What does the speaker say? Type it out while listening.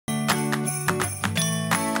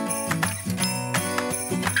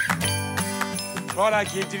Righto,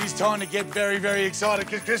 kids, it is time to get very, very excited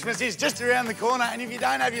because Christmas is just around the corner, and if you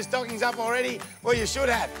don't have your stockings up already, well, you should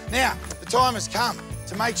have. Now, the time has come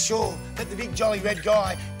to make sure that the big jolly red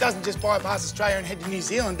guy doesn't just bypass Australia and head to New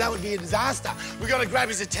Zealand. That would be a disaster. We've got to grab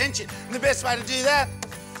his attention, and the best way to do that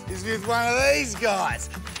is with one of these guys.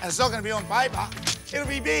 And it's not going to be on paper, it'll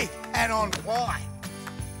be big and on ply.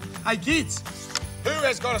 Hey, kids, who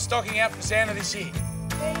has got a stocking out for Santa this year?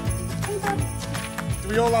 Do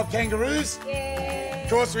we all love kangaroos? Yeah. Of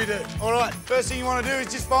course we do. All right, first thing you want to do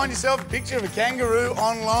is just find yourself a picture of a kangaroo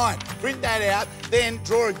online. Print that out, then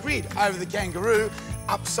draw a grid over the kangaroo,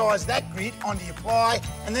 upsize that grid onto your ply,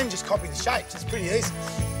 and then just copy the shapes. It's pretty easy.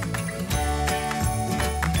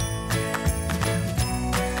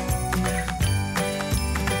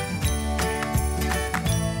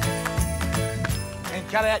 And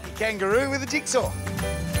cut out your kangaroo with a jigsaw.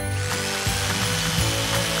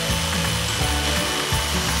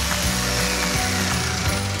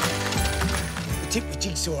 The tip with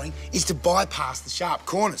jigsawing is to bypass the sharp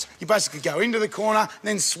corners. You basically go into the corner and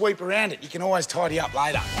then sweep around it. You can always tidy up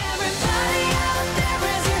later. Everybody out there,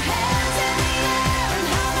 raise your hands in the air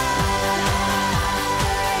and holler.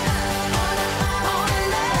 All the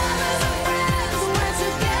lovers and friends, we're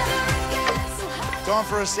together again, so holler. Time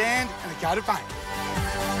for a sand and a coat of paint.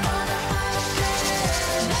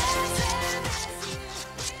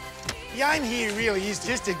 The aim here really is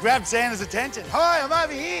just to grab Santa's attention. Hi, I'm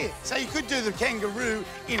over here. So you could do the kangaroo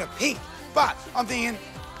in a pink, but I'm thinking,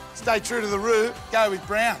 stay true to the roo, go with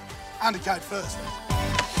brown. Undercoat first.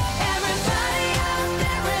 Everybody out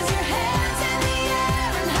there, raise your hands in the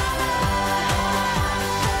air and holler.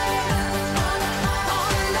 All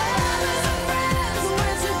the lovers and friends,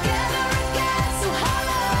 we're together again, so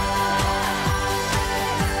holler.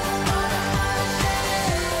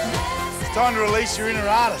 It's time to release your inner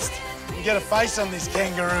artist and get a face on this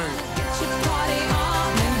kangaroo. Get your party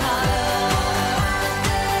on and holler.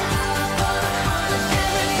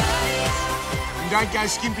 And don't go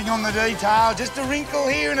skimping on the detail. Just a wrinkle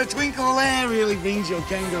here and a twinkle there really brings your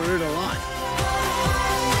kangaroo to life.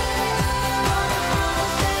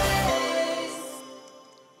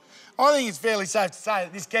 I think it's fairly safe to say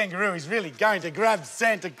that this kangaroo is really going to grab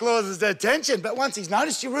Santa Claus's attention. But once he's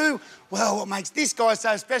noticed your roo, well, what makes this guy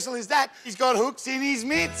so special is that he's got hooks in his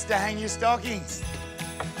mitts to hang your stockings.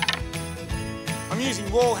 I'm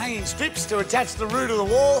using wall hanging strips to attach the roo to the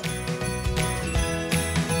wall.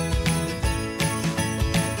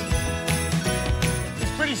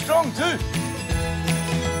 It's pretty strong too.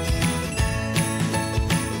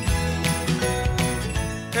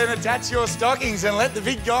 Then attach your stockings and let the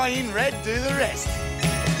big guy in red do the rest.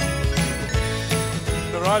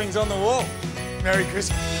 The writing's on the wall. Merry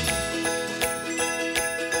Christmas.